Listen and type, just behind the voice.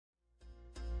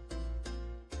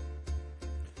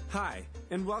Hi,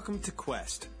 and welcome to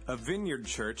Quest, a vineyard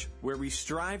church where we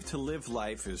strive to live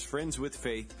life as friends with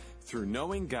faith through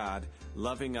knowing God,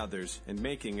 loving others, and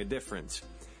making a difference.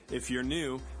 If you're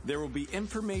new, there will be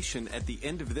information at the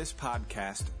end of this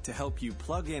podcast to help you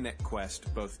plug in at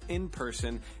Quest both in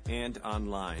person and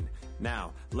online.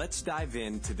 Now, let's dive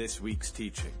into this week's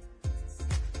teaching.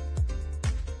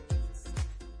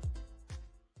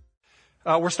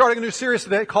 We're starting a new series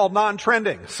today called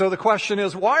Non-Trending. So the question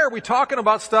is, why are we talking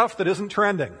about stuff that isn't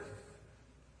trending?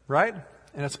 Right?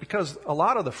 And it's because a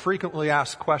lot of the frequently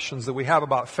asked questions that we have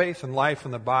about faith and life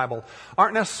in the Bible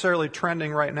aren't necessarily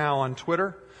trending right now on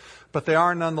Twitter, but they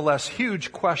are nonetheless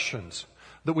huge questions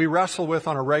that we wrestle with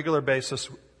on a regular basis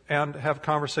and have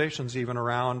conversations even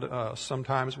around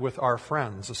sometimes with our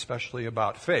friends, especially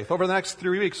about faith. Over the next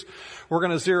 3 weeks, we're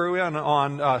going to zero in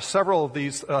on several of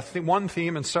these, one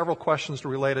theme and several questions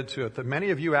related to it that many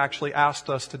of you actually asked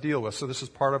us to deal with. So this is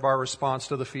part of our response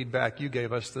to the feedback you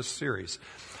gave us this series.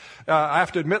 I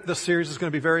have to admit this series is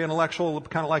going to be very intellectual,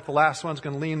 kind of like the last one. It's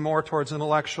going to lean more towards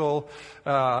intellectual.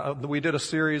 We did a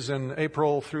series in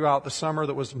April throughout the summer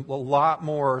that was a lot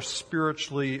more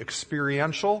spiritually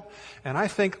experiential, and I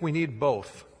think we need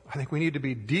both. I think we need to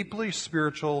be deeply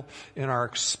spiritual in our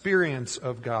experience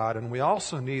of God, and we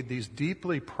also need these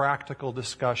deeply practical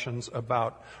discussions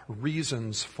about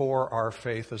reasons for our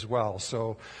faith as well.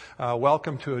 So,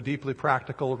 welcome to a deeply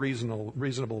practical,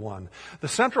 reasonable one. The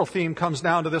central theme comes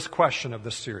down to this question of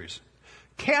this series.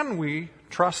 Can we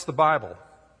trust the Bible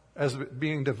as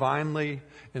being divinely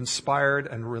inspired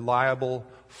and reliable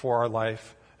for our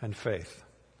life and faith?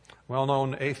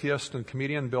 Well-known atheist and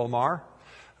comedian Bill Maher,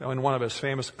 in one of his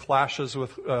famous clashes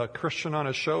with a Christian on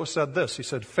his show, said this. He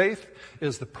said, "Faith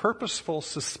is the purposeful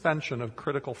suspension of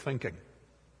critical thinking."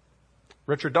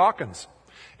 Richard Dawkins,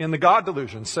 in The God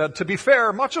Delusion, said, "To be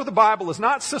fair, much of the Bible is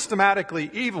not systematically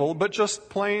evil, but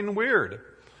just plain weird,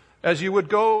 as you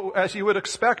would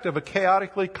expect of a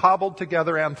chaotically cobbled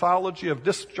together anthology of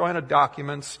disjointed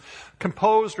documents,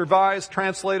 composed, revised,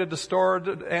 translated,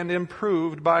 distorted, and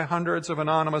improved by hundreds of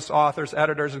anonymous authors,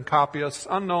 editors, and copyists,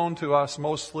 unknown to us,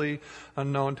 mostly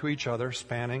unknown to each other,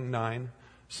 spanning 9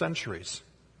 centuries.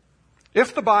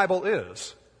 If the Bible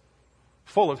is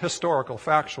full of historical,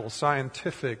 factual,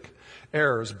 scientific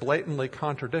errors, blatantly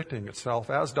contradicting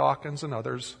itself, as Dawkins and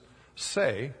others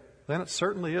say, then it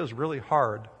certainly is really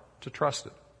hard to trust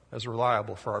it as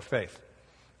reliable for our faith.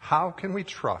 How can we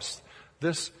trust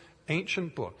this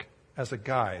ancient book as a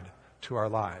guide to our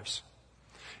lives?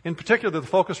 In particular, the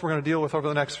focus we're going to deal with over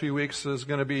the next few weeks is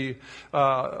going to be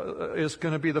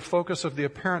the focus of the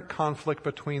apparent conflict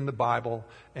between the Bible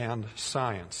and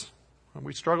science.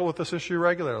 We struggle with this issue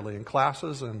regularly in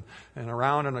classes and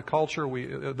around in a culture.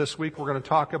 This week we're going to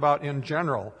talk about, in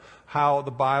general, how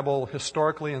the Bible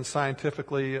historically and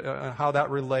scientifically, how that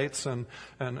relates and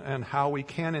how we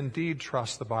can indeed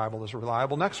trust the Bible as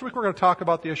reliable. Next week we're going to talk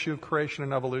about the issue of creation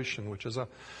and evolution, which is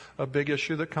a big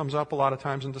issue that comes up a lot of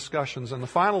times in discussions. And the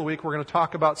final week we're going to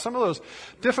talk about some of those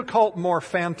difficult, more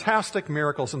fantastic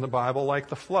miracles in the Bible, like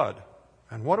the flood.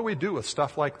 And what do we do with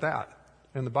stuff like that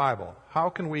in the Bible? How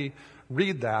can we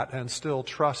read that and still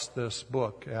trust this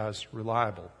book as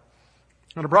reliable?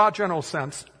 In a broad general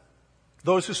sense,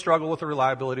 those who struggle with the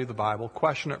reliability of the Bible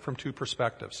question it from 2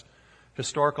 perspectives: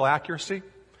 historical accuracy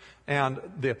and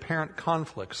the apparent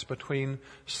conflicts between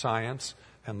science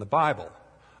and the Bible.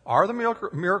 Are the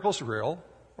miracles real,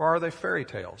 or are they fairy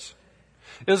tales?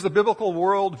 Is the biblical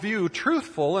worldview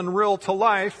truthful and real to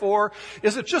life, or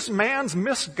is it just man's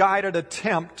misguided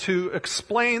attempt to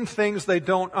explain things they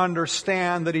don't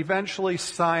understand that eventually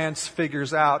science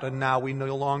figures out, and now we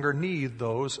no longer need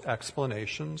those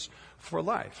explanations for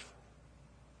life?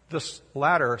 This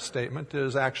latter statement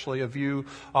is actually a view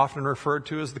often referred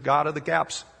to as the God of the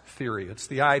Gaps theory. It's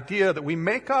the idea that we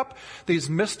make up these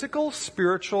mystical,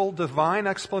 spiritual, divine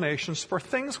explanations for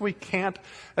things we can't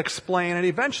explain, and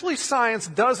eventually science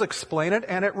does explain it,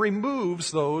 and it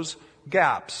removes those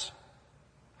gaps.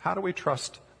 How do we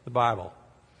trust the Bible?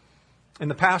 In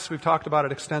the past, we've talked about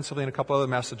it extensively in a couple other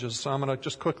messages, so I'm going to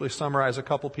just quickly summarize a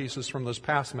couple pieces from those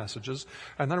past messages,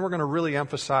 and then we're going to really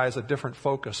emphasize a different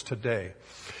focus today.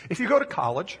 If you go to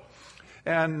college,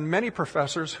 and many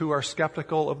professors who are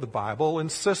skeptical of the Bible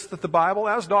insist that the Bible,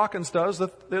 as Dawkins does,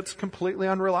 that it's completely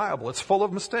unreliable. It's full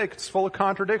of mistakes. It's full of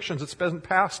contradictions. It's been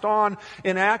passed on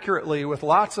inaccurately with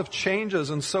lots of changes.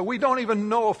 And so we don't even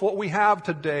know if what we have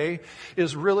today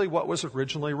is really what was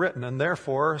originally written. And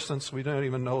therefore, since we don't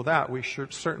even know that, we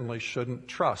certainly shouldn't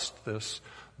trust this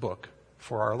book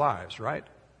for our lives, right?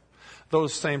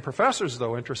 Those same professors,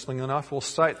 though, interestingly enough, will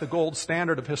cite the gold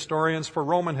standard of historians for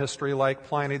Roman history like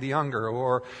Pliny the Younger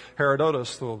or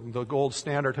Herodotus, the gold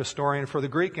standard historian for the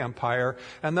Greek Empire,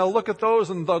 and they'll look at those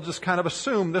and they'll just kind of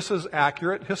assume this is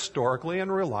accurate historically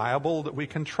and reliable, that we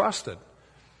can trust it.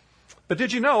 But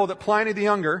did you know that Pliny the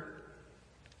Younger,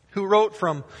 who wrote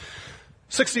from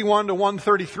 61 to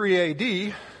 133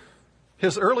 AD,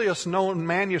 his earliest known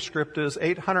manuscript is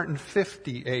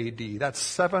 850 AD. That's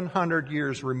 700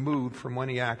 years removed from when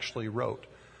he actually wrote.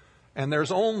 And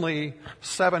there's only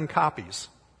 7 copies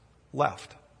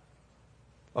left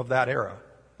of that era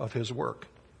of his work.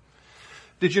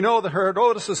 Did you know that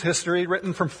Herodotus' history,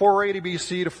 written from 480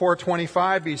 BC to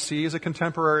 425 BC, is a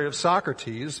contemporary of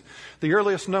Socrates? The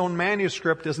earliest known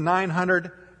manuscript is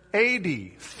 900 AD,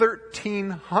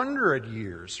 1,300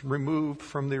 years removed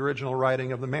from the original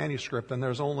writing of the manuscript, and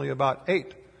there's only about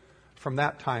 8 from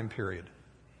that time period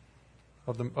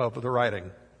of the writing.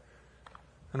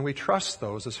 And we trust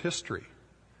those as history.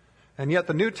 And yet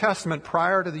the New Testament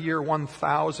prior to the year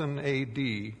 1000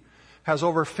 AD has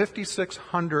over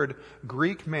 5,600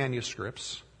 Greek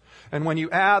manuscripts. And when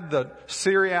you add the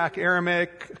Syriac,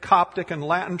 Aramaic, Coptic, and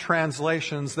Latin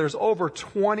translations, there's over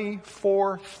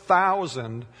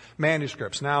 24,000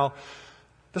 manuscripts. Now,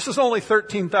 this is only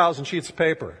 13,000 sheets of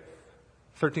paper.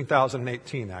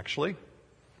 13,018, actually.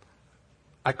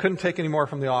 I couldn't take any more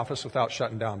from the office without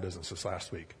shutting down business this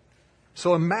last week.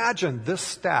 So imagine this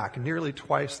stack, nearly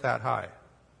twice that high.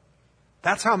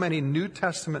 That's how many New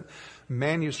Testament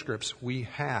manuscripts we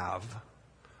have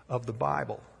of the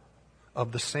Bible,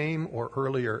 of the same or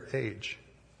earlier age,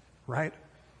 right?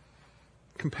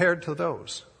 Compared to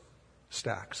those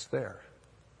stacks there.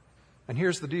 And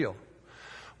here's the deal.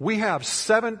 We have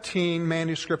 17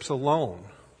 manuscripts alone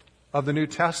of the New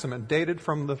Testament dated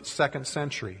from the 2nd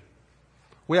century.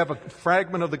 We have a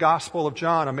fragment of the Gospel of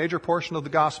John, a major portion of the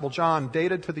Gospel of John,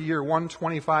 dated to the year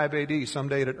 125 AD. Some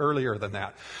dated earlier than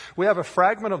that. We have a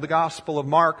fragment of the Gospel of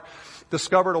Mark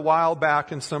discovered a while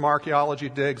back in some archaeology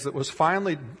digs that was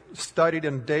finally studied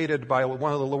and dated by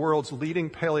one of the world's leading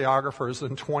paleographers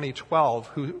in 2012,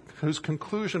 whose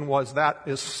conclusion was that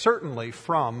is certainly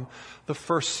from the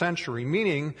 1st century,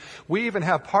 meaning we even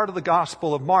have part of the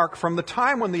Gospel of Mark from the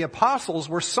time when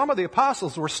some of the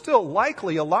apostles were still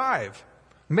likely alive.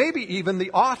 Maybe even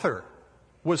the author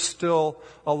was still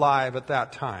alive at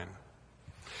that time.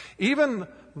 Even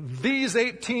these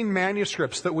 18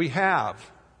 manuscripts that we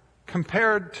have,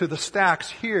 compared to the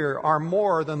stacks here, are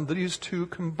more than these two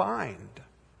combined.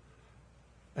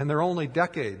 And they're only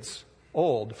decades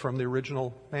old from the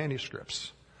original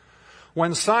manuscripts.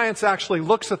 When science actually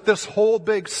looks at this whole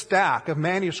big stack of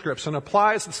manuscripts and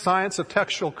applies the science of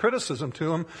textual criticism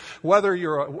to them, whether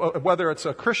it's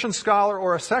a Christian scholar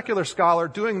or a secular scholar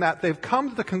doing that, they've come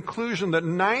to the conclusion that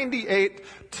 98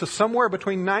 to somewhere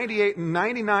between 98 and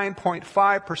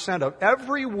 99.5% of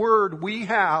every word we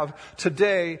have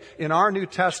today in our New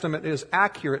Testament is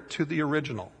accurate to the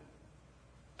original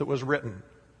that was written.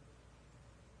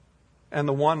 And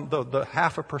the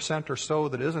 0.5% or so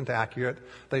that isn't accurate,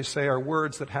 they say are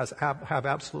words that have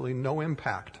absolutely no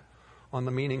impact on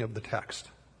the meaning of the text.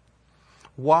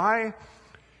 Why,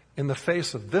 in the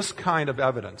face of this kind of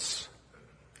evidence,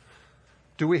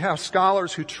 do we have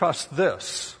scholars who trust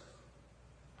this,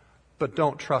 but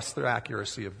don't trust the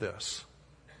accuracy of this?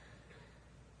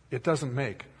 It doesn't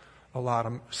make a lot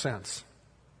of sense.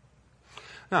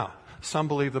 Now, some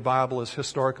believe the Bible is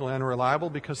historical and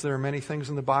unreliable because there are many things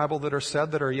in the Bible that are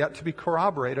said that are yet to be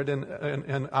corroborated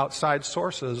in outside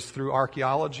sources through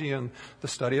archaeology and the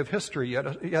study of history.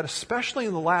 Yet especially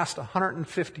in the last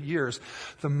 150 years,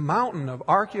 the mountain of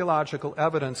archaeological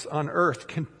evidence unearthed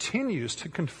continues to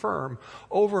confirm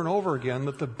over and over again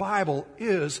that the Bible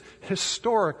is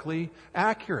historically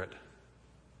accurate.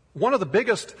 Some of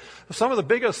the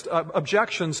biggest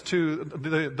objections to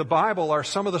the Bible are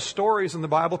some of the stories in the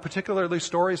Bible, particularly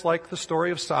stories like the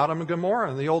story of Sodom and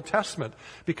Gomorrah in the Old Testament,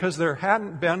 because there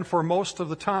hadn't been for most of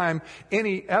the time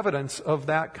any evidence of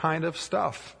that kind of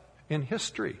stuff in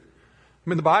history. I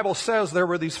mean, the Bible says there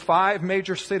were these 5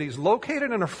 major cities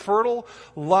located in a fertile,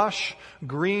 lush,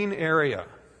 green area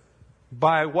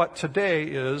by what today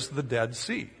is the Dead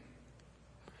Sea.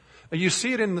 You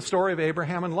see it in the story of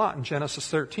Abraham and Lot in Genesis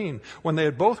 13. When they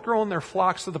had both grown their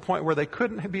flocks to the point where they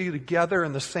couldn't be together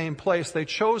in the same place, they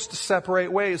chose to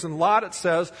separate ways. And Lot, it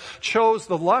says, chose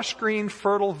the lush, green,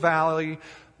 fertile valley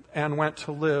and went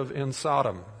to live in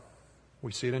Sodom.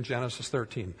 We see it in Genesis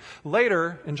 13.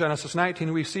 Later, in Genesis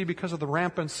 19, we see because of the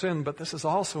rampant sin, but this is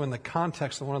also in the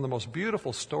context of one of the most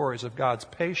beautiful stories of God's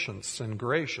patience and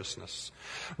graciousness.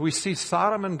 We see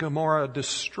Sodom and Gomorrah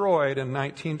destroyed in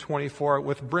 1924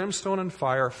 with brimstone and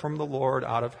fire from the Lord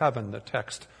out of heaven, the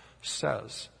text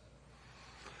says.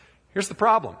 Here's the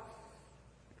problem.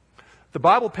 The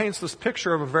Bible paints this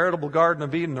picture of a veritable Garden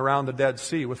of Eden around the Dead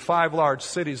Sea with 5 large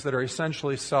cities that are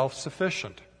essentially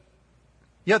self-sufficient.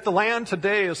 Yet the land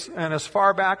today, and as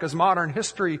far back as modern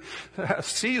history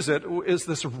sees it, is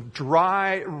this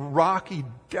dry, rocky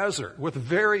desert with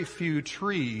very few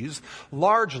trees,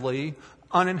 largely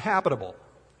uninhabitable.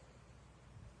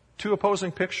 2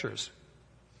 opposing pictures.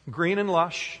 Green and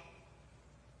lush,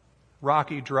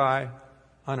 rocky, dry,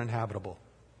 uninhabitable.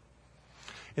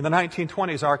 In the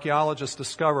 1920s, archaeologists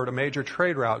discovered a major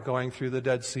trade route going through the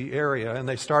Dead Sea area, and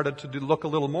they started to look a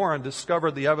little more and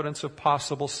discovered the evidence of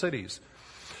possible cities.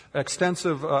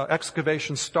 Extensive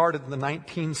excavations started in the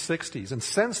 1960s, and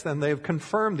since then they've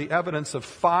confirmed the evidence of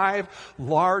 5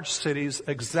 large cities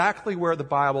exactly where the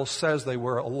Bible says they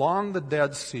were, along the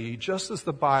Dead Sea, just as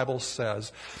the Bible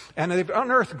says. And they've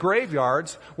unearthed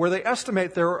graveyards where they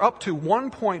estimate there are up to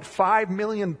 1.5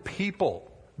 million people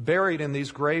buried in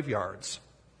these graveyards.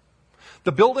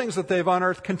 The buildings that they've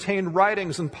unearthed contain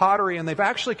writings and pottery, and they've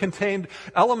actually contained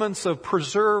elements of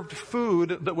preserved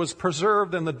food that was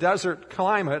preserved in the desert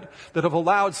climate that have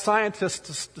allowed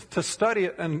scientists to study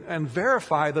it and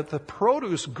verify that the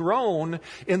produce grown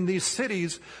in these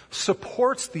cities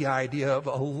supports the idea of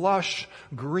a lush,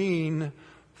 green,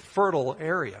 fertile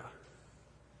area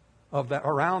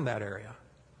around that area.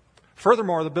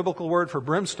 Furthermore, the biblical word for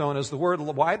brimstone is the word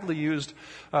widely used.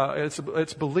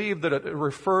 It's believed that it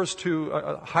refers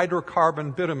to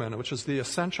hydrocarbon bitumen, which is the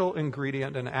essential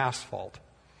ingredient in asphalt.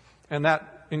 And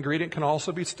that ingredient can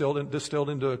also be distilled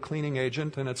into a cleaning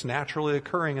agent, and it's naturally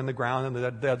occurring in the ground in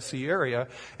the Dead Sea area,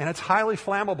 and it's highly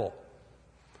flammable.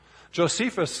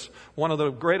 Josephus, one of the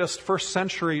greatest first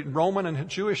century Roman and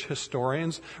Jewish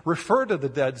historians, referred to the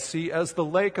Dead Sea as the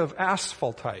lake of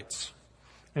asphaltites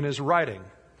in his writing.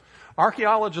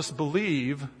 Archaeologists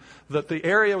believe that the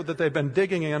area that they've been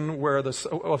digging in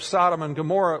of Sodom and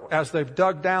Gomorrah, as they've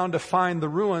dug down to find the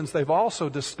ruins, they've also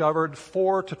discovered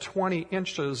 4 to 20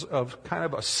 inches of kind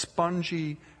of a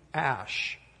spongy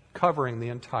ash covering the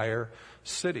entire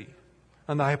city.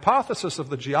 And the hypothesis of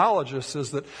the geologists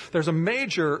is that there's a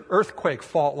major earthquake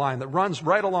fault line that runs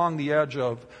right along the edge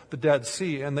of the Dead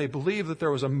Sea, and they believe that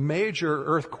there was a major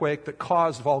earthquake that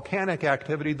caused volcanic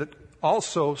activity that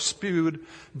also spewed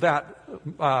that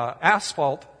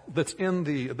asphalt that's in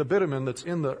the bitumen that's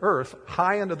in the earth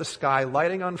high into the sky,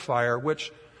 lighting on fire,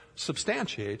 which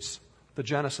substantiates the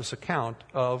Genesis account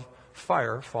of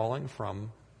fire falling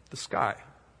from the sky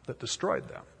that destroyed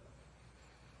them.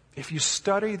 If you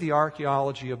study the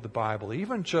archaeology of the Bible,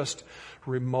 even just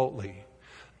remotely,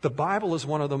 the Bible is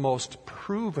one of the most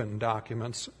proven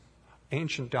documents,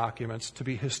 ancient documents, to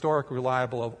be historically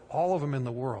reliable of all of them in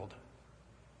the world.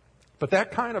 But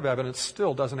that kind of evidence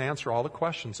still doesn't answer all the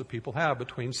questions that people have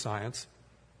between science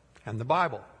and the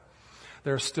Bible.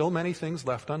 There are still many things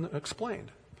left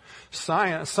unexplained.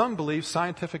 Some believe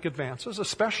scientific advances,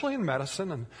 especially in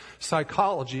medicine and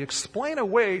psychology, explain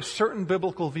away certain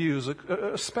biblical views,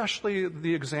 especially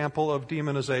the example of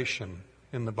demonization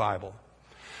in the Bible.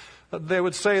 They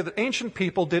would say that ancient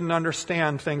people didn't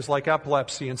understand things like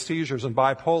epilepsy and seizures and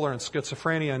bipolar and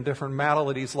schizophrenia and different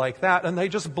maladies like that, and they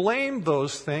just blamed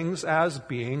those things as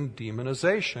being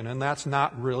demonization, and that's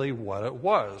not really what it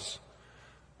was.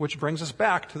 Which brings us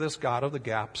back to this God of the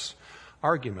gaps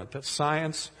argument, that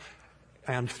science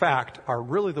and fact are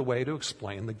really the way to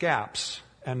explain the gaps,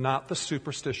 and not the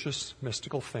superstitious,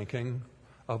 mystical thinking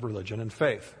of religion and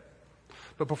faith.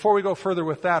 But before we go further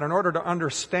with that, in order to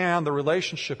understand the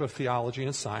relationship of theology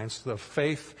and science, the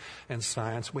faith and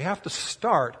science, we have to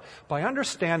start by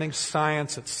understanding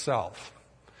science itself.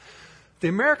 The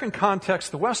American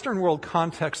context, the Western world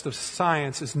context of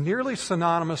science is nearly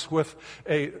synonymous with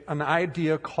an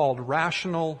idea called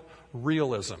rational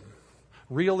realism.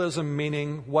 Realism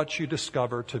meaning what you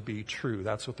discover to be true.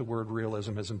 That's what the word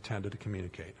realism is intended to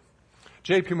communicate.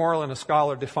 J.P. Moreland, a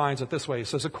scholar, defines it this way. He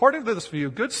says, according to this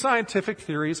view, good scientific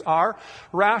theories are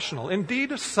rational.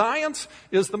 Indeed, science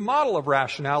is the model of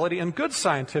rationality, and good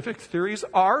scientific theories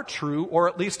are true, or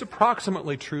at least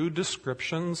approximately true,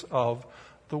 descriptions of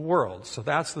the world. So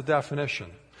that's the definition.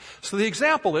 So the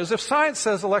example is, if science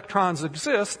says electrons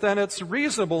exist, then it's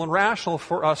reasonable and rational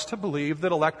for us to believe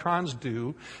that electrons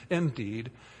do indeed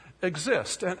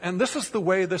exist. And this is the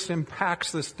way this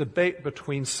impacts this debate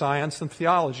between science and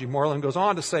theology. Moreland goes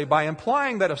on to say, by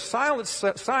implying that if science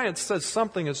says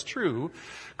something is true,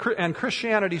 and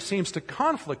Christianity seems to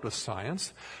conflict with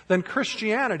science, then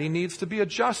Christianity needs to be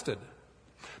adjusted.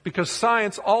 Because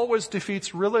science always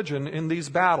defeats religion in these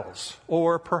battles.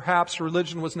 Or perhaps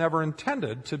religion was never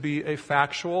intended to be a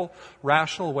factual,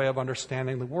 rational way of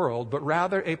understanding the world, but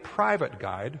rather a private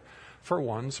guide for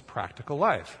one's practical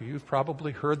life. You've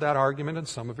probably heard that argument in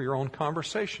some of your own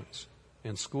conversations,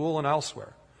 in school and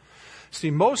elsewhere.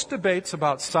 See, most debates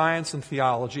about science and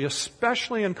theology,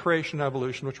 especially in creation and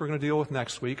evolution, which we're going to deal with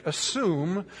next week,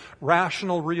 assume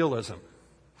rational realism.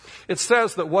 It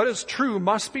says that what is true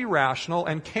must be rational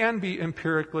and can be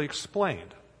empirically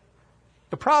explained.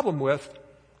 The problem with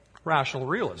rational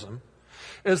realism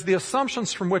is the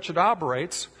assumptions from which it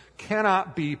operates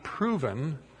cannot be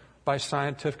proven by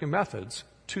scientific methods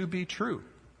to be true.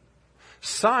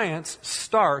 Science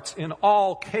starts in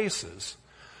all cases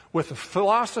with a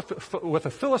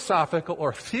philosophical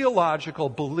or theological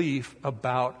belief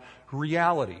about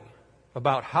reality,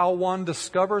 about how one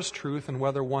discovers truth and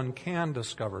whether one can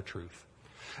discover truth.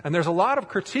 And there's a lot of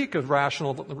critique of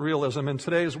rational realism in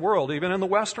today's world, even in the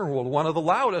Western world. One of the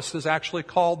loudest is actually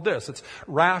called this. It's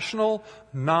rational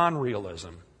non-realism.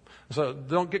 So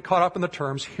don't get caught up in the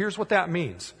terms. Here's what that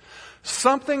means.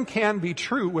 Something can be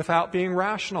true without being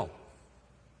rational.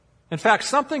 In fact,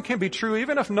 something can be true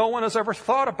even if no one has ever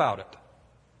thought about it,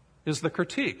 is the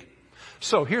critique.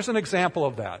 So here's an example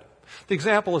of that. The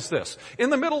example is this. In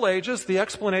the Middle Ages, the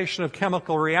explanation of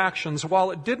chemical reactions,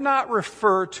 while it did not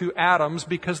refer to atoms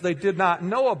because they did not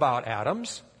know about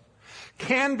atoms,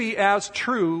 can be as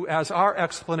true as our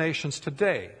explanations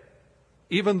today,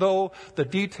 even though the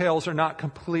details are not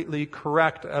completely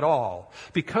correct at all,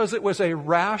 because it was a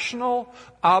rational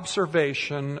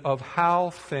observation of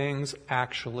how things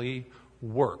actually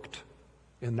worked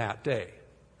in that day.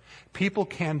 People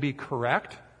can be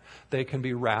correct. They can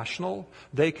be rational.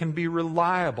 They can be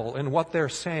reliable in what they're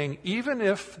saying, even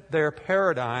if their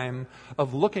paradigm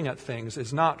of looking at things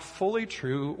is not fully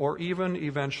true or even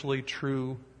eventually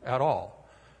true at all.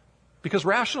 Because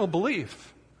rational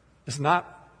belief is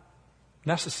not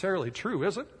necessarily true,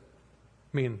 is it?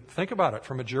 I mean, think about it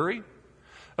from a jury.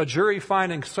 A jury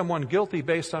finding someone guilty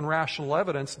based on rational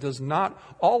evidence does not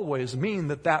always mean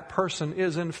that that person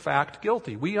is in fact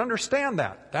guilty. We understand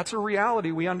that. That's a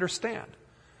reality we understand.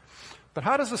 But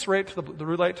how does this relate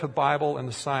to the Bible and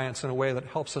the science in a way that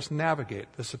helps us navigate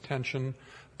this tension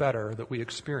better that we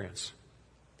experience?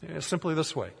 It's simply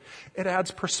this way. It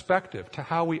adds perspective to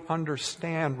how we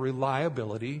understand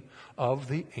reliability of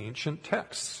the ancient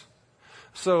texts.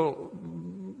 So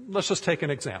let's just take an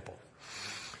example.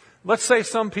 Let's say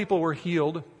some people were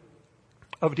healed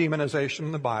of demonization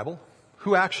in the Bible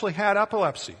who actually had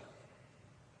epilepsy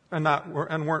and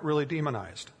weren't really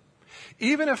demonized.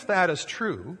 Even if that is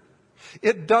true,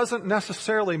 it doesn't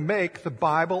necessarily make the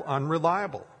Bible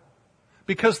unreliable,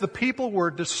 because the people were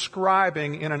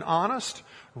describing in an honest,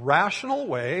 rational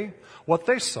way what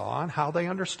they saw and how they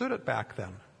understood it back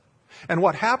then. And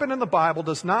what happened in the Bible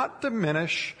does not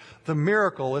diminish the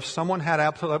miracle. If someone had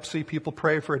epilepsy, people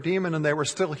pray for a demon and they were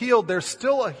still healed. There's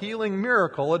still a healing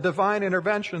miracle, a divine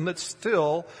intervention that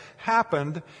still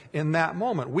happened in that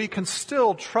moment. We can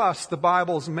still trust the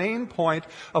Bible's main point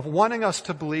of wanting us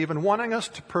to believe and wanting us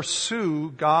to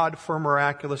pursue God for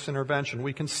miraculous intervention.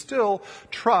 We can still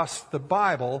trust the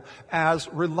Bible as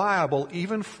reliable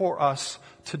even for us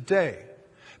today,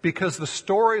 because the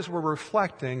stories were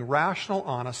reflecting rational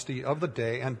honesty of the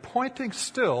day and pointing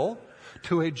still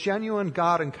to a genuine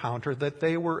God encounter that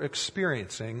they were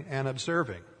experiencing and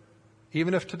observing.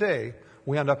 Even if today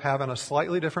we end up having a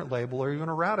slightly different label or even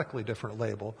a radically different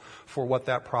label for what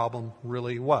that problem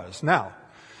really was. Now,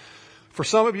 for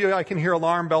some of you, I can hear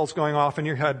alarm bells going off in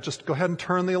your head. Just go ahead and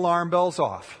turn the alarm bells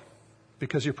off,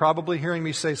 because you're probably hearing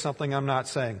me say something I'm not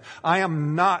saying. I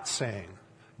am not saying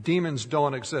demons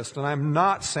don't exist, and I'm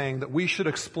not saying that we should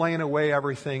explain away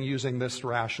everything using this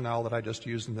rationale that I just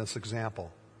used in this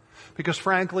example. Because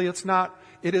frankly,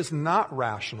 it is not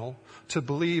rational to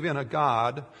believe in a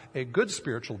God, a good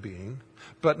spiritual being,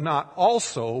 but not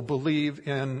also believe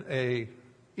in a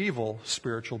evil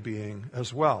spiritual being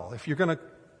as well. If you're going to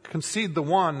concede the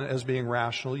one as being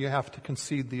rational, you have to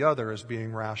concede the other as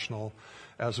being rational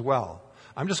as well.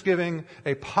 I'm just giving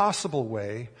a possible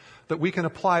way that we can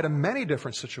apply to many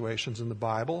different situations in the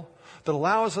Bible that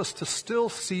allows us to still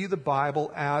see the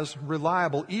Bible as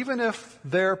reliable, even if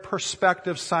their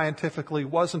perspective scientifically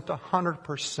wasn't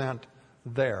 100%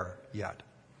 there yet.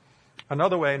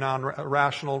 Another way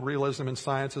non-rational realism in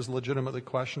science is legitimately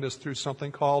questioned is through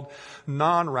something called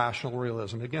non-rational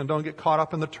realism. Again, don't get caught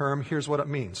up in the term. Here's what it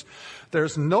means.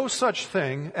 There's no such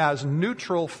thing as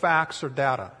neutral facts or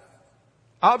data.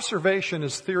 Observation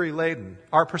is theory-laden.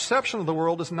 Our perception of the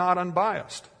world is not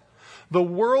unbiased. The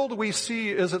world we see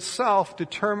is itself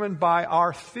determined by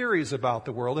our theories about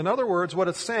the world. In other words, what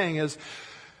it's saying is,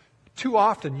 too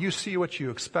often you see what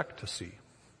you expect to see.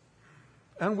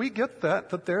 And we get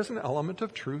that there's an element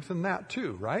of truth in that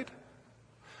too, right?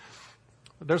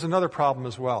 There's another problem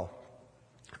as well.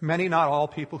 Many, not all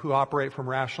people who operate from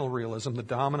rational realism, the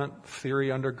dominant theory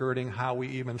undergirding how we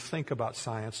even think about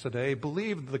science today,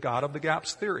 believe the God of the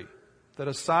gaps theory. That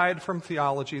aside from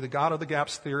theology, the God of the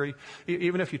gaps theory,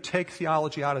 even if you take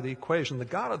theology out of the equation, the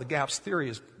God of the gaps theory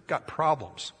has got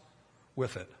problems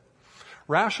with it.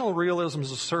 Rational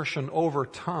realism's assertion over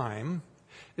time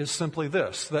is simply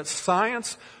this, that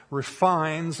science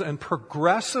refines and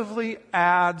progressively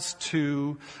adds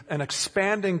to an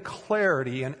expanding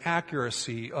clarity and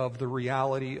accuracy of the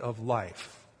reality of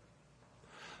life.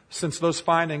 Since those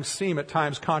findings seem at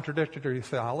times contradictory to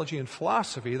theology and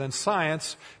philosophy, then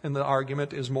science, in the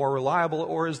argument, is more reliable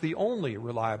or is the only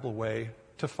reliable way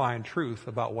to find truth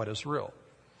about what is real.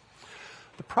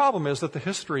 The problem is that the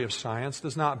history of science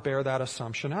does not bear that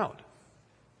assumption out.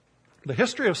 The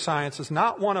history of science is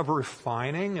not one of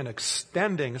refining and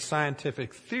extending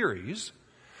scientific theories,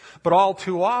 but all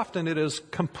too often it is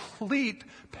complete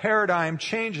paradigm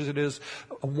changes. It is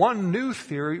one new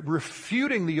theory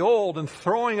refuting the old and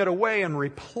throwing it away and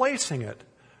replacing it,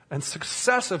 and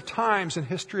successive times in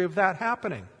history of that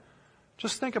happening.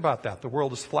 Just think about that. The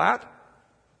world is flat.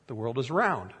 The world is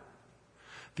round.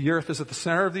 The earth is at the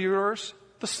center of the universe.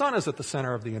 The sun is at the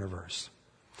center of the universe.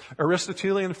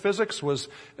 Aristotelian physics was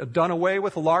done away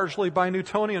with largely by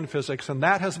Newtonian physics, and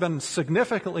that has been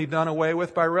significantly done away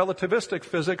with by relativistic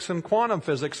physics and quantum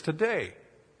physics today.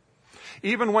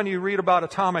 Even when you read about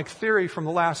atomic theory from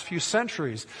the last few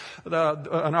centuries,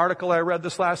 an article I read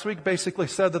this last week basically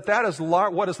said that is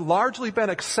what has largely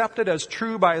been accepted as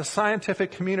true by a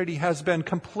scientific community has been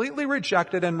completely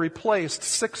rejected and replaced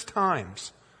 6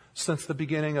 times since the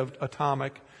beginning of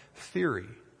atomic theory.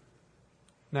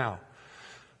 Now,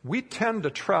 we tend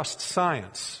to trust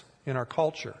science in our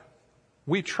culture.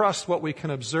 We trust what we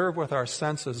can observe with our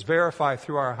senses, verify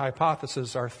through our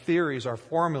hypotheses, our theories, our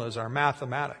formulas, our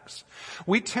mathematics.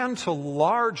 We tend to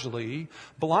largely,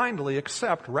 blindly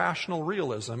accept rational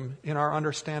realism in our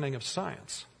understanding of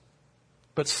science.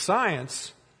 But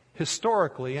science,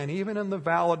 historically, and even in the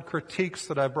valid critiques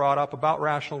that I brought up about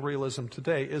rational realism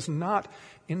today, is not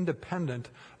independent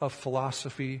of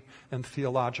philosophy and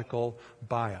theological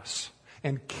bias,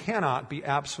 and cannot be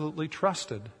absolutely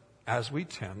trusted as we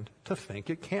tend to think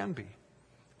it can be.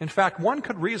 In fact, one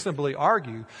could reasonably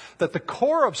argue that the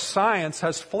core of science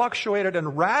has fluctuated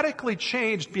and radically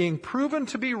changed, being proven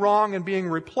to be wrong and being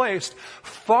replaced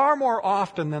far more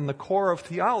often than the core of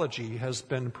theology has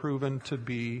been proven to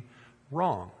be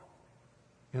wrong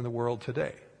in the world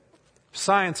today.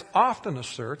 Science often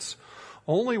asserts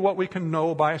only what we can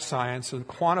know by science and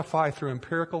quantify through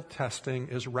empirical testing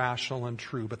is rational and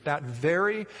true. But that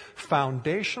very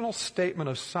foundational statement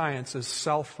of science is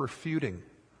self-refuting,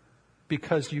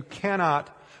 because you cannot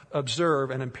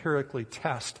observe and empirically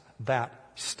test that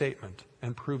statement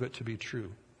and prove it to be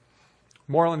true.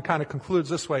 Moreland kind of concludes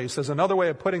this way. He says, another way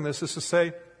of putting this is to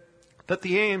say that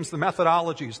the aims, the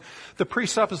methodologies, the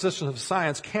presuppositions of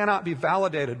science cannot be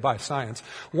validated by science.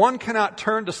 One cannot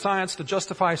turn to science to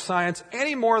justify science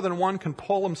any more than one can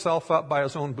pull himself up by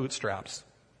his own bootstraps.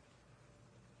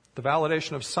 The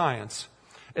validation of science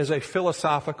is a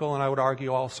philosophical, and I would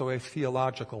argue also a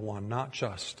theological one, not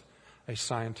just a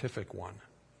scientific one.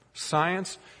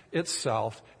 Science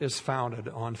itself is founded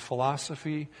on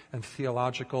philosophy and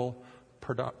theological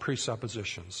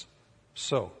presuppositions.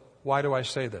 So, why do I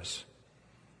say this?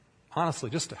 Honestly,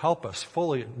 just to help us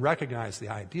fully recognize the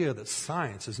idea that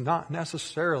science is not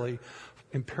necessarily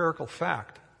empirical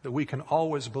fact that we can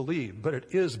always believe, but it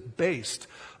is based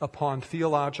upon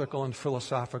theological and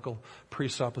philosophical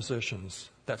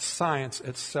presuppositions that science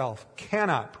itself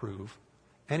cannot prove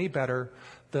any better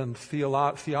than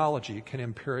theology can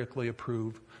empirically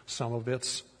approve some of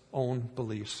its own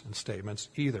beliefs and statements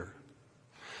either.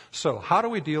 So, how do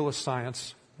we deal with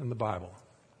science in the Bible?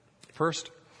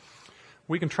 First,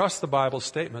 we can trust the Bible's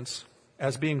statements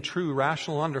as being true,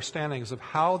 rational understandings of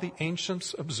how the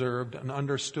ancients observed and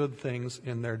understood things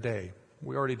in their day.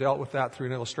 We already dealt with that through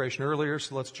an illustration earlier,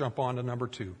 so let's jump on to number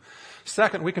 2.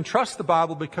 Second, we can trust the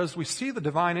Bible because we see the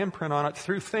divine imprint on it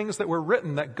through things that were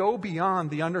written that go beyond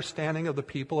the understanding of the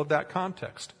people of that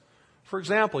context. For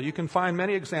example, you can find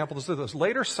many examples of this.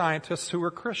 Later scientists who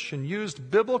were Christian used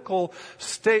biblical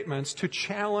statements to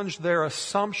challenge their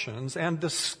assumptions and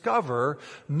discover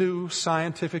new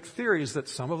scientific theories that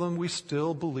some of them we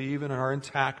still believe and are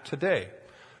intact today.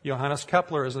 Johannes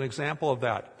Kepler is an example of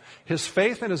that. His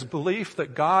faith and his belief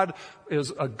that God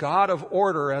is a God of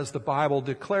order, as the Bible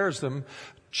declares them,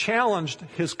 challenged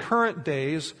his current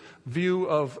day's view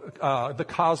of the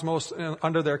cosmos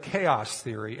under their chaos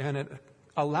theory, and it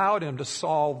allowed him to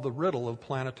solve the riddle of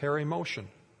planetary motion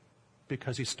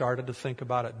because he started to think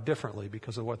about it differently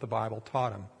because of what the Bible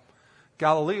taught him.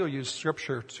 Galileo used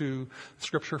scripture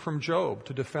from Job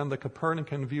to defend the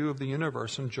Copernican view of the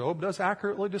universe, and Job does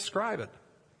accurately describe it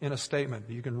in a statement.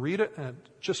 You can read it, and it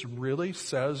just really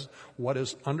says what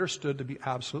is understood to be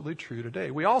absolutely true today.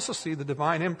 We also see the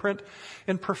divine imprint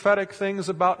in prophetic things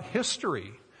about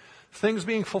history. Things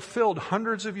being fulfilled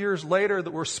hundreds of years later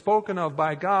that were spoken of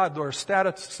by God, or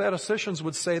statisticians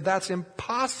would say that's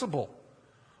impossible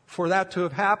for that to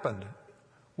have happened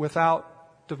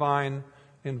without divine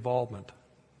involvement.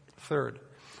 Third,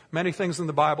 many things in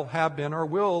the Bible have been or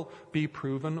will be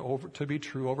proven to be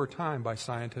true over time by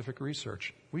scientific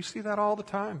research. We see that all the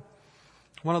time.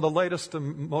 One of the latest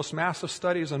and most massive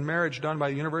studies on marriage done by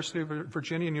the University of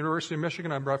Virginia and University of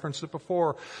Michigan, I've referenced it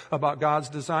before, about God's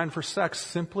design for sex,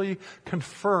 simply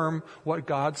confirm what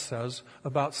God says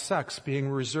about sex being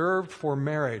reserved for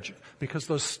marriage. Because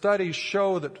those studies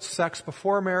show that sex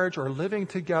before marriage or living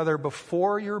together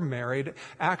before you're married,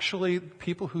 actually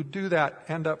people who do that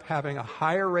end up having a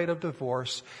higher rate of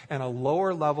divorce and a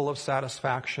lower level of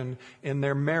satisfaction in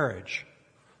their marriage.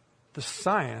 The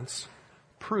science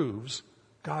proves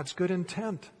God's good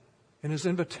intent in his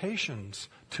invitations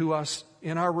to us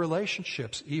in our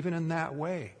relationships, even in that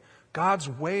way. God's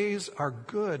ways are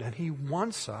good, and he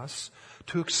wants us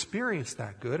to experience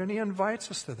that good, and he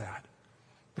invites us to that.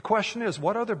 The question is,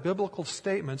 what other biblical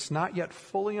statements not yet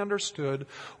fully understood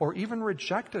or even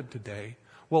rejected today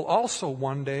will also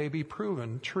one day be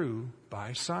proven true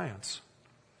by science?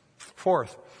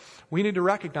 Fourth, we need to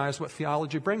recognize what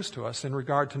theology brings to us in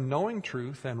regard to knowing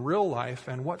truth and real life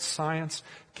and what science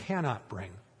cannot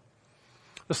bring.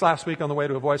 This last week on the way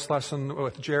to a voice lesson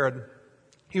with Jared,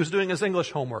 he was doing his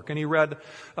English homework and he read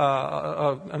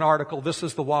an article, This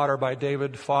is the Water by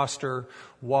David Foster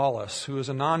Wallace, who is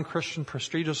a non-Christian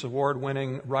prestigious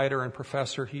award-winning writer and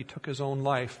professor. He took his own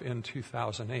life in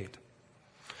 2008.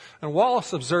 And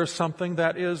Wallace observes something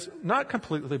that is not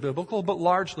completely biblical, but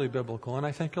largely biblical, and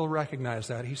I think you'll recognize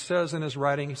that. He says in his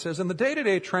writing, in the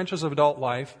day-to-day trenches of adult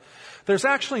life, there's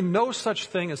actually no such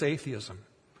thing as atheism.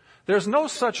 There's no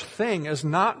such thing as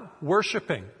not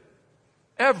worshiping.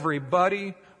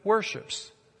 Everybody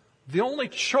worships. The only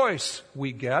choice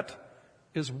we get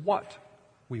is what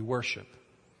we worship.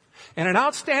 And an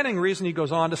outstanding reason, he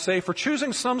goes on to say, for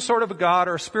choosing some sort of a God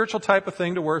or a spiritual type of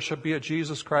thing to worship, be it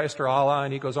Jesus Christ or Allah,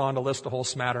 and he goes on to list a whole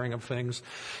smattering of things,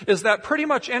 is that pretty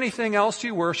much anything else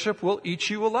you worship will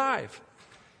eat you alive.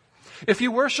 If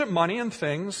you worship money and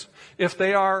things, if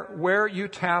they are where you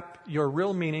tap your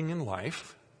real meaning in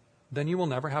life, then you will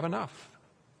never have enough.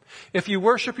 If you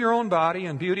worship your own body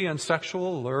and beauty and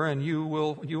sexual allure, and you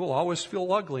will always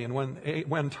feel ugly. And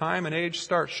when time and age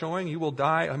start showing, you will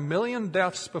die 1,000,000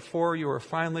 deaths before you are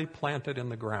finally planted in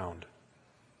the ground.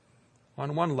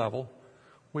 On one level,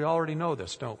 we already know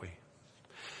this, don't we?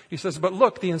 He says, but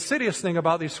look, the insidious thing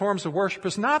about these forms of worship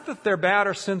is not that they're bad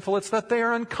or sinful, it's that they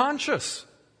are unconscious.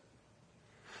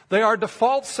 They are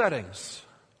default settings.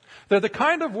 They're the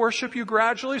kind of worship you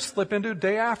gradually slip into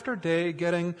day after day,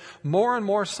 getting more and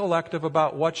more selective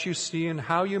about what you see and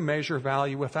how you measure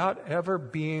value without ever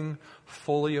being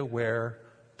fully aware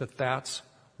that that's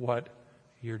what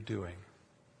you're doing.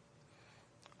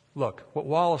 Look, what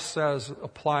Wallace says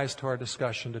applies to our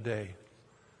discussion today.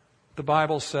 The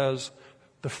Bible says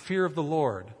the fear of the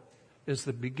Lord is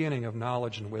the beginning of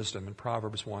knowledge and wisdom in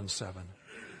Proverbs 1:7.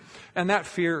 And that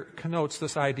fear connotes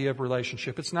this idea of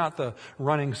relationship. It's not the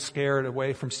running scared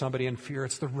away from somebody in fear.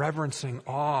 It's the reverencing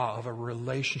awe of a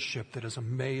relationship that is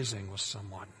amazing with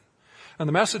someone. And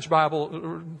the Message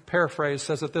Bible paraphrase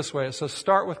says it this way. It says,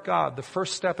 start with God. The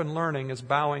first step in learning is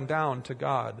bowing down to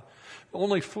God.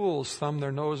 Only fools thumb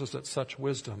their noses at such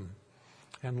wisdom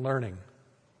and learning.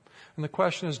 And the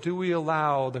question is, do we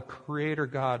allow the Creator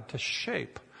God to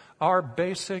shape our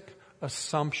basic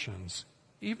assumptions,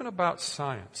 even about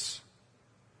science?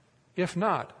 If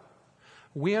not,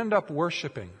 we end up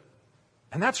worshiping.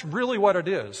 And that's really what it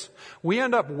is. We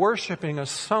end up worshiping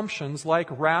assumptions like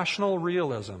rational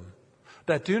realism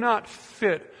that do not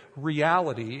fit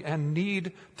reality and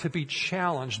need to be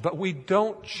challenged. But we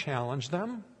don't challenge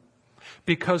them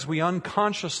because we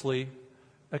unconsciously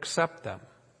accept them.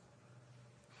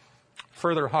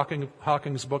 Further,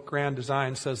 Hawking's book, Grand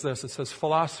Design, says this. It says,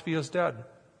 philosophy is dead.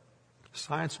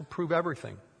 Science will prove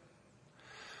everything.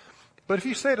 But if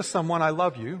you say to someone, I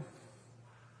love you,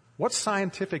 what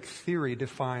scientific theory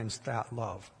defines that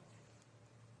love?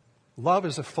 Love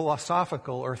is a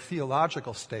philosophical or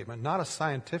theological statement, not a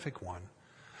scientific one.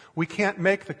 We can't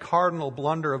make the cardinal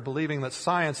blunder of believing that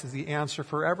science is the answer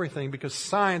for everything, because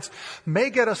science may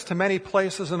get us to many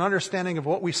places, an understanding of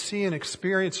what we see and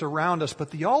experience around us,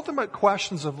 but the ultimate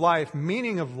questions of life,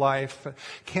 meaning of life,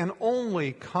 can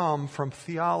only come from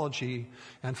theology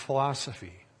and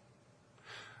philosophy.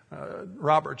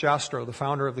 Robert Jastrow, the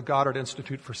founder of the Goddard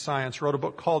Institute for Science, wrote a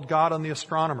book called God and the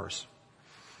Astronomers.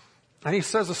 And he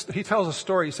tells a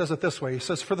story, he says it this way. He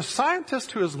says, for the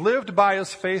scientist who has lived by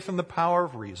his faith in the power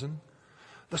of reason,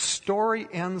 the story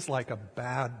ends like a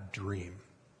bad dream.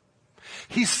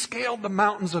 He's scaled the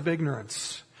mountains of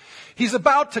ignorance. He's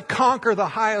about to conquer the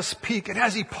highest peak. And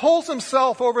as he pulls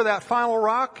himself over that final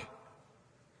rock,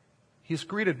 he's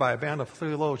greeted by a band of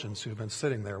theologians who have been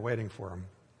sitting there waiting for him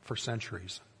for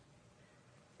centuries.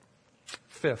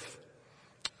 Fifth,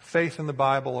 faith in the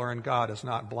Bible or in God is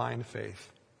not blind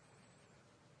faith,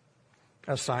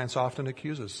 as science often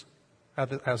accuses,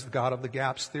 as the God of the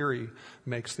gaps theory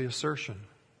makes the assertion.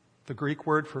 The Greek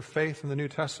word for faith in the New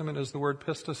Testament is the word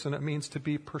pistis, and it means to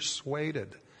be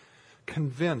persuaded,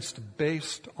 convinced,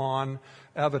 based on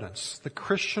evidence. The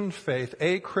Christian faith,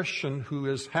 a Christian who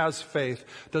has faith,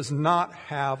 does not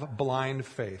have blind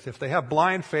faith. If they have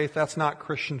blind faith, that's not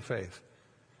Christian faith.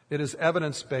 It is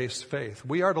evidence-based faith.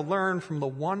 We are to learn from the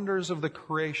wonders of the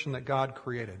creation that God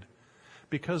created,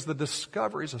 because the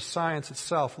discoveries of science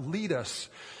itself lead us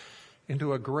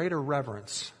into a greater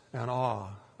reverence and awe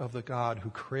of the God who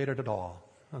created it all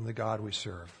and the God we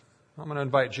serve. I'm going to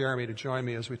invite Jeremy to join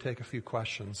me as we take a few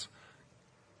questions.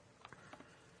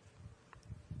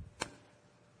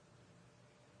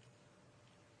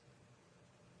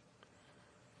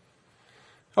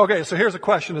 Okay, so here's a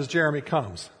question as Jeremy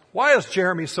comes. Why is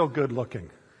Jeremy so good looking?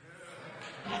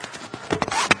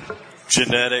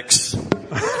 Genetics.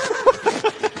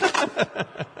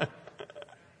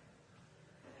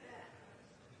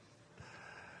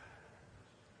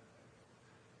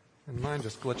 And mine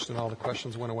just glitched and all the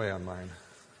questions went away on mine.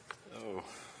 Oh, let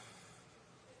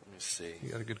me see. You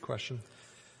got a good question?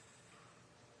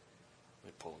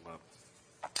 Let me pull them up.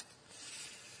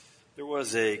 There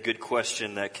was a good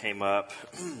question that came up.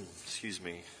 Excuse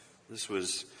me. This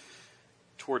was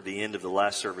toward the end of the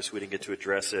last service. We didn't get to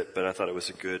address it, but I thought it was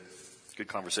a good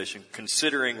conversation,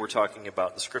 considering we're talking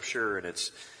about the Scripture and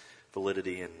its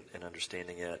validity and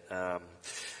understanding it.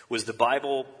 Was the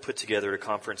Bible put together at a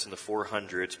conference in the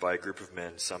 400s by a group of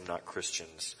men, some not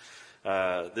Christians?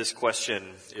 This question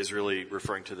is really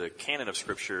referring to the canon of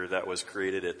Scripture that was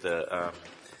created at the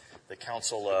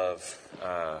Council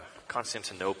of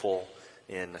Constantinople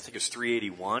in, I think it was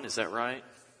 381. Is that right?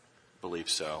 I believe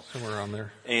so. Somewhere around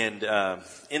there. And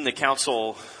in the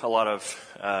council, a lot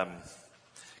of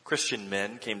Christian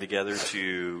men came together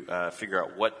to figure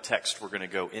out what texts were going to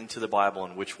go into the Bible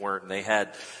and which weren't. And they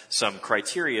had some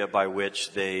criteria by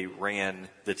which they ran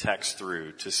the text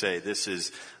through to say this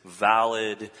is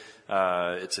valid,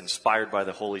 it's inspired by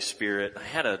the Holy Spirit.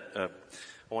 I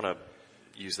want to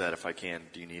use that if I can.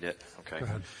 Do you need it? Okay. Go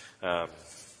ahead.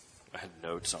 I had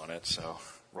notes on it, so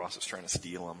Ross is trying to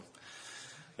steal them.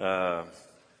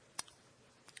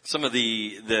 Some of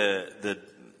the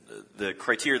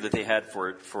criteria that they had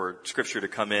for Scripture to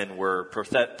come in were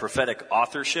prophetic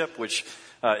authorship, which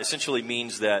essentially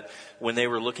means that when they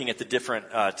were looking at the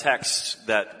different texts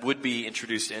that would be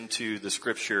introduced into the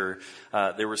Scripture,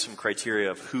 there were some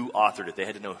criteria of who authored it. They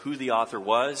had to know who the author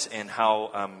was and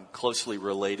how closely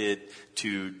related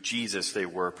to Jesus they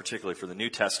were, particularly for the New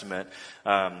Testament.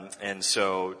 And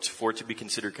so for it to be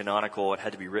considered canonical, it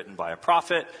had to be written by a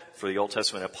prophet, for the Old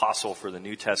Testament, apostle for the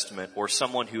New Testament, or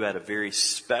someone who had a very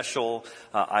special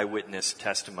eyewitness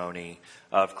testimony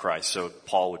of Christ. So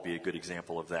Paul would be a good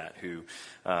example of that, who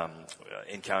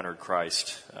encountered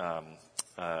Christ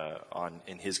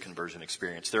in his conversion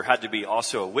experience. There had to be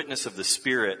also a witness of the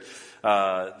Spirit.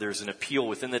 There's an appeal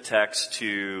within the text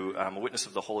to a witness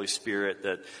of the Holy Spirit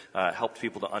that helped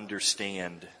people to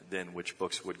understand then which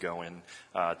books would go in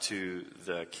to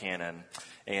the canon.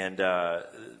 And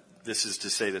this is to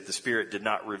say that the Spirit did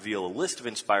not reveal a list of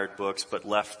inspired books, but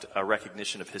left a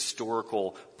recognition of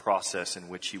historical process in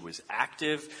which he was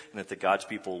active, and that the God's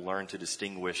people learned to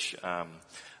distinguish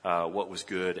what was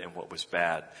good and what was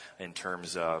bad in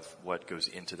terms of what goes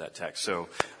into that text. So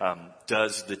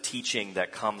does the teaching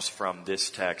that comes from this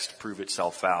text prove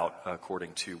itself out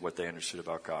according to what they understood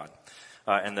about God?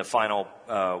 And the final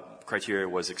criteria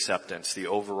was acceptance, the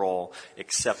overall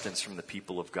acceptance from the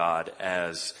people of God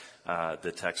as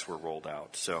the texts were rolled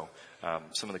out. So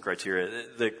some of the criteria.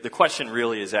 The question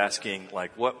really is asking,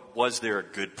 like, what was there a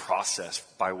good process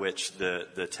by which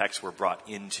the texts were brought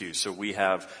into? So we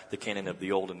have the canon of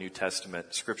the Old and New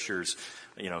Testament scriptures.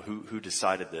 Who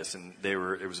decided this? And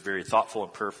it was a very thoughtful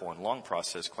and prayerful and long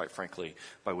process, quite frankly,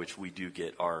 by which we do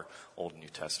get our Old and New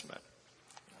Testament.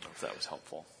 I don't know if that was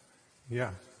helpful.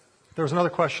 Yeah. There was another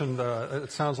question.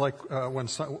 It sounds like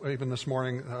even this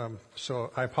morning,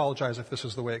 so I apologize if this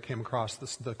is the way it came across.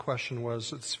 The question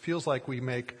was, it feels like we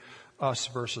make us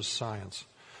versus science.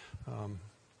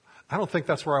 I don't think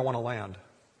that's where I want to land.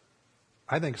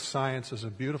 I think science is a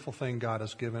beautiful thing God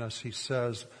has given us. He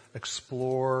says,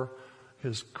 explore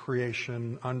His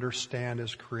creation, understand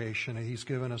His creation. And He's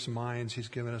given us minds. He's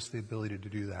given us the ability to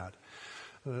do that.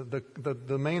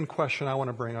 The main question I want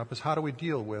to bring up is, how do we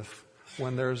deal with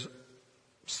when there's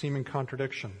seeming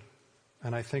contradiction?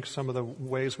 And I think some of the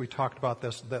ways we talked about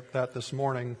that this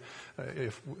morning,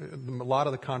 if a lot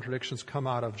of the contradictions come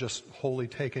out of just wholly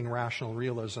taking rational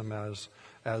realism as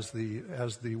the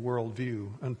worldview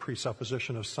and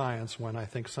presupposition of science, when I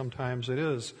think sometimes it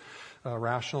is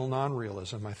rational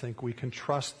non-realism. I think we can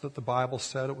trust that the Bible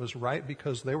said it was right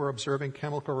because they were observing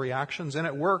chemical reactions and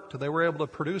it worked. They were able to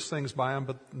produce things by them,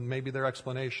 but maybe their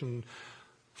explanation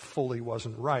fully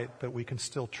wasn't right, but we can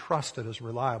still trust it as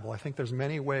reliable. I think there's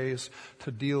many ways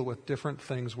to deal with different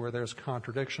things where there's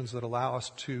contradictions that allow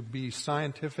us to be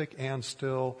scientific and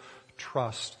still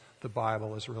trust the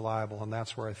Bible as reliable, and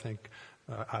that's where I think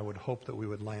I would hope that we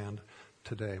would land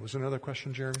today. Was there another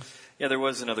question, Jeremy? Yeah, there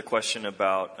was another question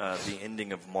about the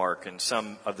ending of Mark, and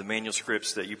some of the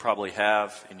manuscripts that you probably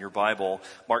have in your Bible.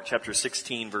 Mark chapter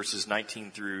 16, verses 9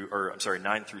 through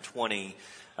 20.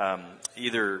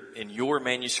 Either in your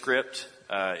manuscript,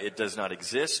 it does not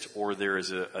exist, or there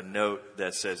is a note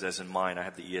that says, as in mine, I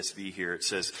have the ESV here, it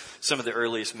says, some of the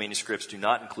earliest manuscripts do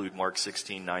not include Mark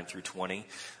 16, 9 through 20.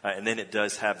 And then it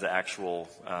does have the actual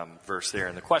verse there.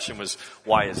 And the question was,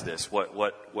 why is this?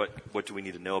 What do we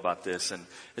need to know about this? And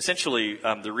essentially,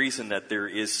 the reason that there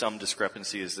is some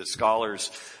discrepancy is that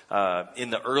scholars, in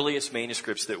the earliest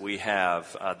manuscripts that we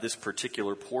have, this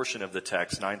particular portion of the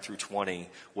text, 9 through 20,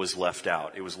 was left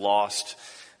out. It was lost.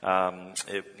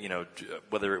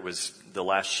 Whether it was the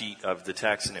last sheet of the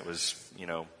text and it was,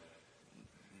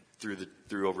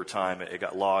 through over time, it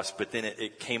got lost, but then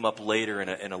it came up later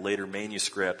in a later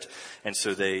manuscript, and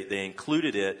so they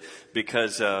included it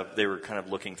because they were kind of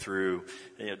looking through,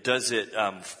 does it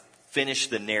finish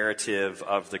the narrative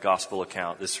of the gospel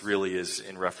account? This really is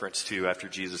in reference to after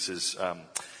Jesus's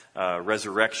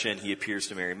resurrection, he appears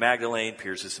to Mary Magdalene,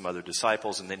 appears to some other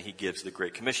disciples, and then he gives the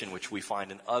Great Commission, which we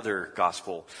find in other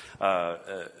gospel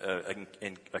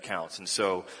accounts. And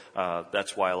so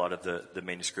that's why a lot of the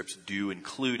manuscripts do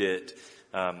include it,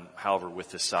 however,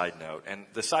 with the side note. And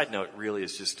the side note really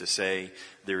is just to say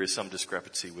there is some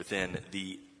discrepancy within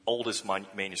the oldest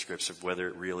manuscripts of whether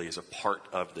it really is a part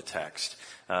of the text.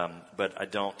 But I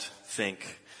don't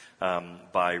think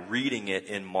by reading it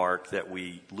in Mark that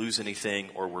we lose anything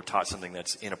or we're taught something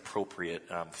that's inappropriate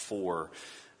for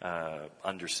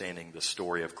understanding the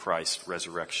story of Christ's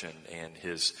resurrection and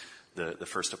the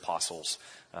first apostles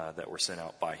that were sent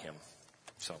out by him.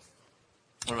 So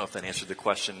I don't know if that answered the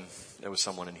question. There was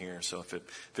someone in here, so if it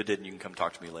didn't, you can come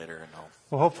talk to me later. And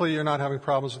Well, hopefully you're not having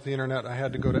problems with the internet. I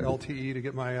had to go to LTE to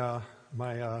get my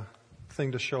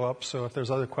thing to show up. So if there's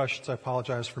other questions, I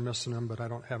apologize for missing them, but I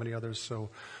don't have any others.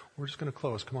 So we're just going to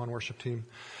close. Come on, worship team.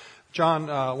 John,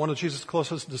 one of Jesus'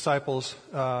 closest disciples,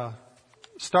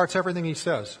 starts everything he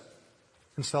says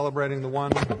by celebrating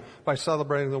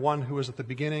the one who is at the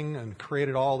beginning and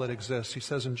created all that exists. He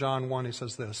says in John 1, he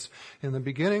says this, in the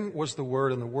beginning was the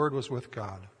Word, and the Word was with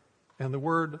God, and the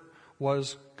Word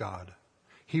was God.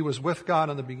 He was with God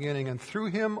in the beginning, and through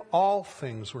him all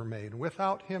things were made.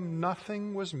 Without him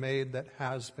nothing was made that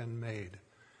has been made.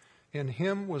 In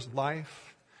him was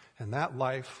life, and that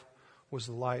life was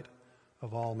the light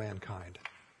of all mankind.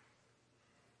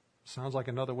 Sounds like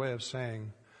another way of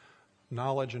saying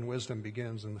knowledge and wisdom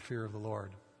begins in the fear of the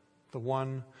Lord. The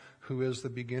one who is the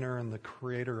beginner and the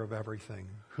creator of everything,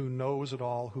 who knows it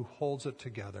all, who holds it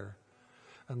together.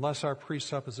 Unless our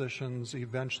presuppositions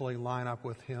eventually line up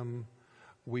with him,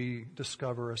 we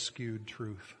discover a skewed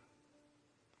truth.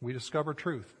 We discover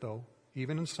truth, though,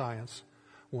 even in science,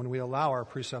 when we allow our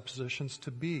presuppositions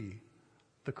to be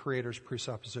the Creator's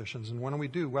presuppositions. And when we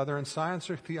do, whether in science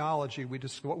or theology,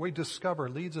 what we discover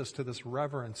leads us to this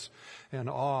reverence and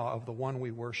awe of the one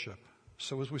we worship.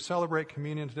 So as we celebrate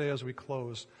communion today, as we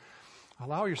close,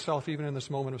 Allow yourself, even in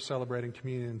this moment of celebrating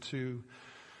communion, to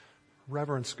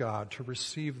reverence God, to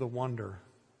receive the wonder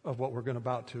of what we're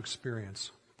about to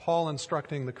experience. Paul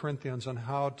instructing the Corinthians on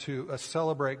how to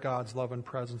celebrate God's love and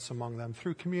presence among them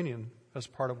through communion as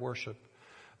part of worship.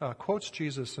 Quotes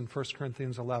Jesus in 1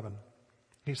 Corinthians 11.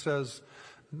 He says,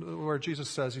 where Jesus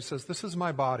says, he says, "This is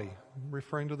my body,"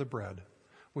 referring to the bread,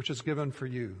 "which is given for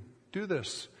you. Do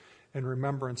this in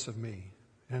remembrance of me."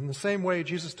 And in the same way,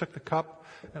 Jesus took the cup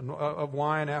of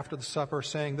wine after the supper,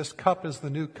 saying, "This cup is the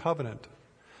new covenant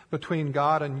between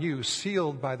God and you,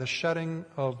 sealed by the shedding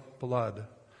of blood.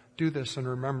 Do this in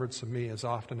remembrance of me as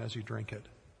often as you drink it."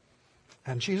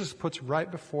 And Jesus puts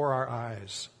right before our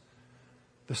eyes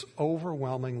this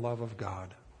overwhelming love of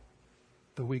God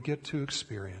that we get to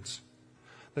experience.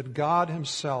 That God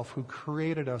himself, who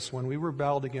created us when we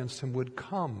rebelled against him, would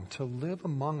come to live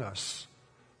among us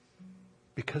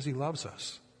because he loves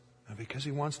us and because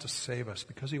he wants to save us,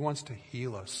 because he wants to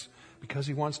heal us, because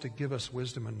he wants to give us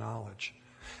wisdom and knowledge.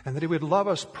 And that he would love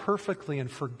us perfectly and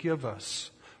forgive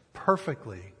us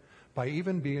perfectly by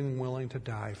even being willing to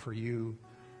die for you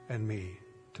and me,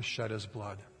 to shed his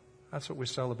blood. That's what we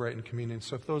celebrate in communion.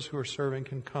 So if those who are serving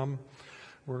can come,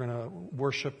 we're going to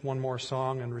worship one more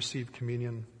song and receive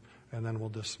communion, and then we'll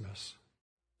dismiss.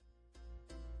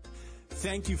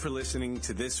 Thank you for listening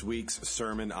to this week's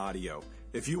sermon audio.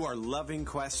 If you are loving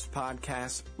Quest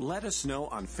Podcasts, let us know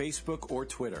on Facebook or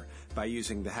Twitter by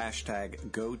using the hashtag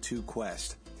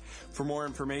 #GoToQuest. For more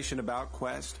information about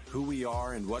Quest, who we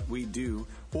are and what we do,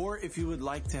 or if you would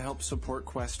like to help support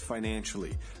Quest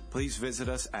financially, please visit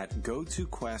us at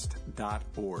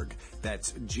gotoquest.org.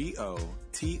 That's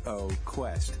GOTO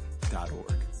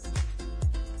Quest.org.